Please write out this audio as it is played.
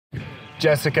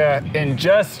Jessica, in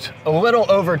just a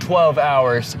little over 12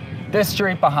 hours, this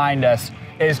street behind us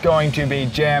is going to be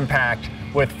jam-packed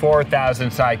with 4,000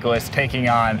 cyclists taking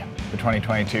on the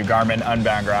 2022 Garmin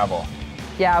UNBOUND Gravel.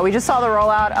 Yeah, we just saw the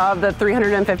rollout of the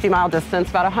 350-mile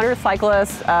distance, about 100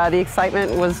 cyclists. The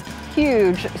excitement was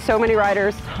huge. So many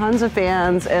riders, tons of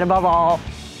fans, and above all,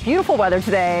 beautiful weather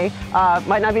today.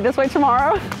 Might not be this way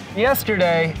tomorrow.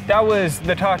 Yesterday, that was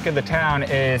the talk of the town.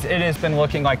 It has been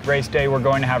looking like race day. We're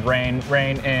going to have rain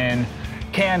in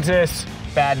Kansas.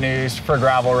 Bad news for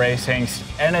gravel racing,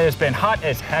 and it has been hot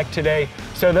as heck today,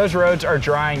 so those roads are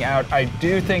drying out. I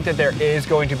do think that there is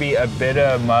going to be a bit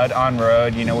of mud on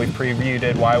road. You know, we've previewed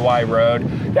it, YY Road.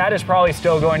 That is probably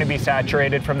still going to be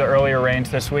saturated from the earlier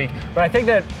rains this week, but I think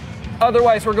that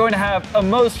otherwise we're going to have a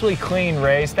mostly clean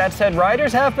race. That said,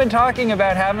 riders have been talking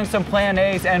about having some plan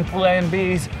A's and plan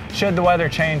B's should the weather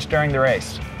change during the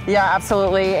race. Yeah,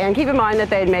 absolutely. And keep in mind that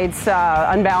they'd made,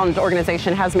 Unbound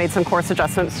organization has made some course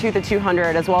adjustments to the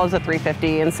 200 as well as the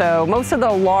 350. And so most of the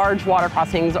large water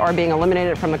crossings are being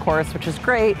eliminated from the course, which is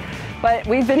great. But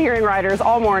we've been hearing riders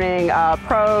all morning,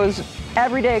 pros,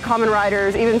 everyday common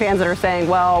riders, even fans that are saying,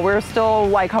 well, we're still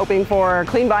like hoping for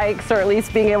clean bikes or at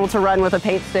least being able to run with a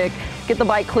paint stick, get the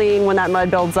bike clean when that mud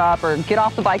builds up, or get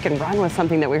off the bike and run with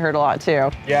something that we heard a lot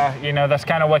too. Yeah, you know, that's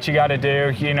kind of what you got to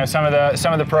do. You know, some of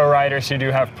the pro riders who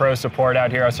do have pro support out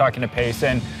here. I was talking to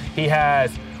Payson. He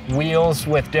has wheels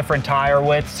with different tire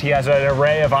widths. He has an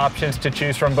array of options to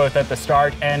choose from both at the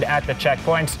start and at the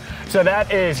checkpoints. So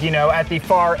that is, you know, at the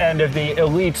far end of the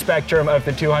elite spectrum of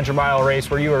the 200-mile race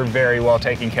where you are very well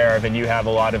taken care of and you have a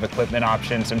lot of equipment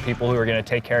options and people who are going to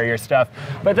take care of your stuff.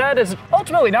 But that is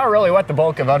ultimately not really what the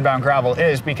bulk of Unbound Gravel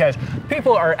is, because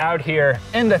people are out here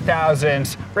in the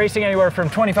thousands, racing anywhere from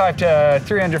 25 to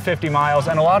 350 miles,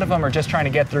 and a lot of them are just trying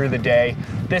to get through the day.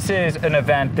 This is an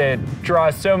event that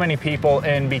draws so many people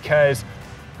in because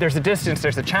there's a distance,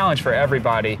 there's a challenge for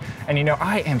everybody. And you know,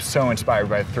 I am so inspired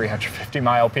by the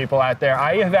 350-mile people out there.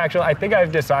 I think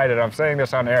I've decided, I'm saying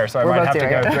this on air, so I might have to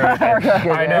go through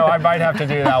it. I know, I might have to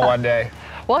do that one day.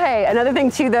 Well, hey, another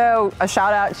thing too, though, a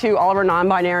shout out to all of our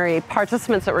non-binary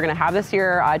participants that we're going to have this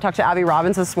year. I talked to Abby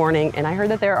Robbins this morning, and I heard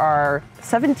that there are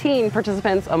 17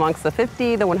 participants amongst the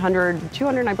 50, the 100,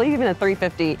 200, and I believe even a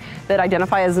 350 that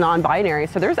identify as non-binary.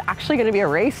 So there's actually going to be a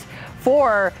race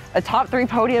for a top 3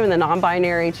 podium in the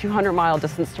non-binary 200-mile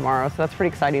distance tomorrow. So that's pretty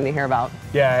exciting to hear about.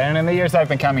 Yeah, and in the years I've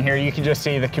been coming here, you can just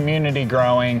see the community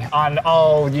growing on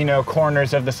all, you know,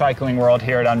 corners of the cycling world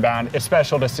here at Unbound. It's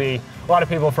special to see a lot of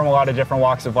people from a lot of different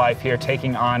walks of life here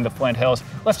taking on the Flint Hills.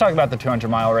 Let's talk about the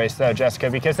 200-mile race though,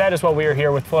 Jessica, because that is what we are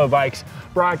here with FloBikes,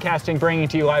 broadcasting, bringing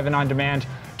to you live and on demand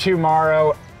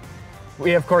tomorrow.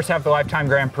 We, of course, have the Lifetime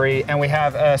Grand Prix, and we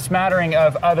have a smattering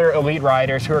of other elite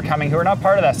riders who are coming, who are not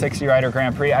part of that 60-rider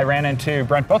Grand Prix. I ran into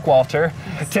Brent Bookwalter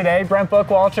today. Brent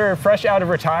Bookwalter, fresh out of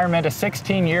retirement, a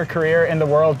 16-year career in the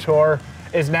World Tour,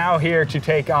 is now here to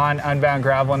take on Unbound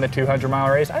Gravel in the 200-mile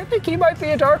race. I think he might be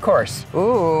a dark horse.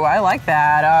 Ooh, I like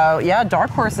that. Yeah,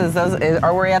 dark horses.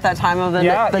 Are we at that time of the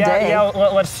day? Yeah.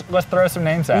 Let's throw some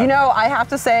names out. You know, I have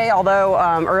to say, although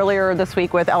earlier this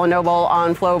week with Ellen Noble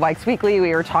on FloBikes Weekly,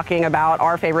 we were talking about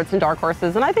our favorites and dark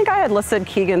horses, and I think I had listed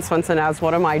Keegan Swenson as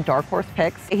one of my dark horse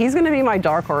picks. He's going to be my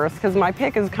dark horse because my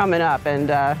pick is coming up,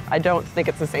 and I don't think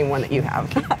it's the same one that you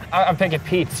have. I'm thinking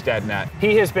Pete Stednut.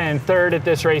 He has been third at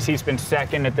this race. He's been second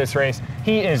at this race.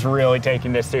 He is really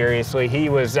taking this seriously. He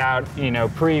was out, you know,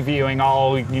 previewing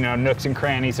all, you know, nooks and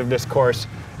crannies of this course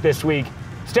this week.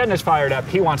 Stednut's fired up.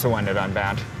 He wants to win at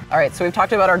Unbound. All right, so we've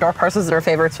talked about our dark horses that are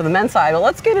favorites for the men's side, but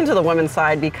let's get into the women's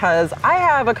side because I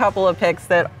have a couple of picks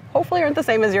that hopefully aren't the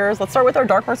same as yours. Let's start with our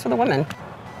dark horse for the women.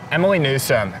 Emily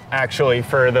Newsome, actually,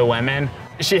 for the women.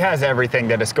 She has everything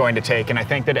that it's going to take, and I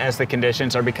think that as the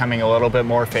conditions are becoming a little bit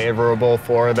more favorable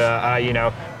for the, you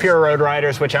know, pure road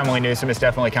riders, which Emily Newsome is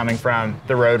definitely coming from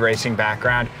the road racing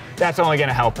background, that's only going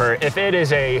to help her. If it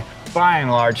is a, by and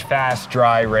large, fast,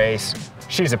 dry race,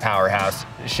 she's a powerhouse.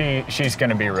 She's going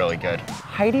to be really good.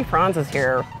 Heidi Franz is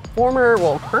here.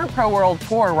 Current Pro World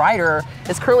Tour rider,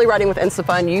 is currently riding with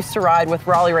Instafun, used to ride with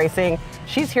Raleigh Racing.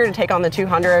 She's here to take on the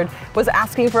 200. Was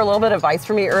asking for a little bit of advice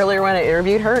from me earlier when I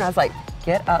interviewed her, and I was like,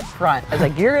 get up front. I was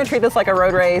like, you're gonna treat this like a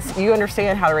road race. You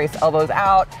understand how to race elbows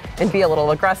out and be a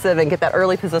little aggressive and get that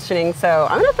early positioning. So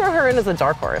I'm gonna throw her in as a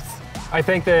dark horse. I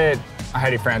think that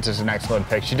Heidi Francis is an excellent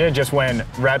pick. She did just win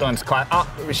Redlands class.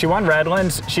 She won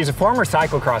Redlands. She's a former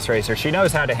cyclocross racer. She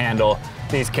knows how to handle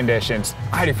these conditions.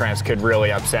 Heidi Francis could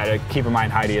really upset it. Keep in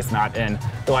mind, Heidi is not in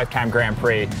the Lifetime Grand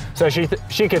Prix, so she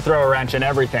could throw a wrench in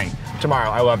everything tomorrow.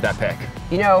 I love that pick.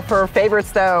 You know, for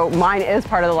favorites though, mine is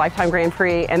part of the Lifetime Grand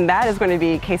Prix, and that is going to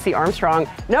be Casey Armstrong.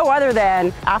 No other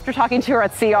than, after talking to her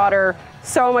at Sea Otter,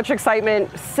 so much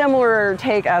excitement, similar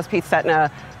take as Pete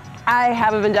Stetina. I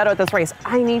have a vendetta at this race.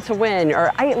 I need to win,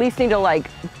 or I at least need to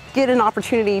like get an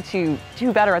opportunity to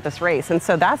do better at this race. And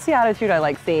so that's the attitude I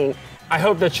like seeing. I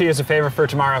hope that she is a favorite for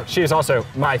tomorrow. She is also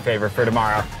my favorite for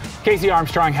tomorrow. Casey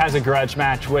Armstrong has a grudge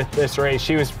match with this race.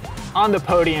 She was on the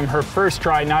podium her first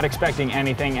try, not expecting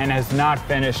anything, and has not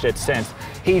finished it since.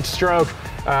 Heat stroke,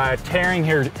 tearing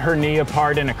her knee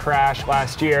apart in a crash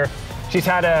last year. She's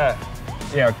had a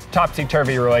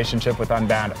topsy-turvy relationship with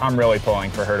Unbound. I'm really pulling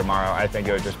for her tomorrow. I think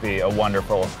it would just be a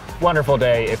wonderful, wonderful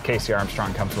day if Casey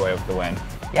Armstrong comes away with the win.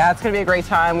 Yeah, it's going to be a great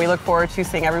time. We look forward to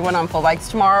seeing everyone on FloBikes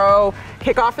tomorrow.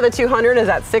 Kickoff for the 200 is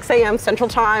at 6 a.m. Central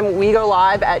Time. We go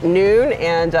live at noon,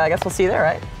 and I guess we'll see you there,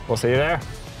 right? We'll see you there.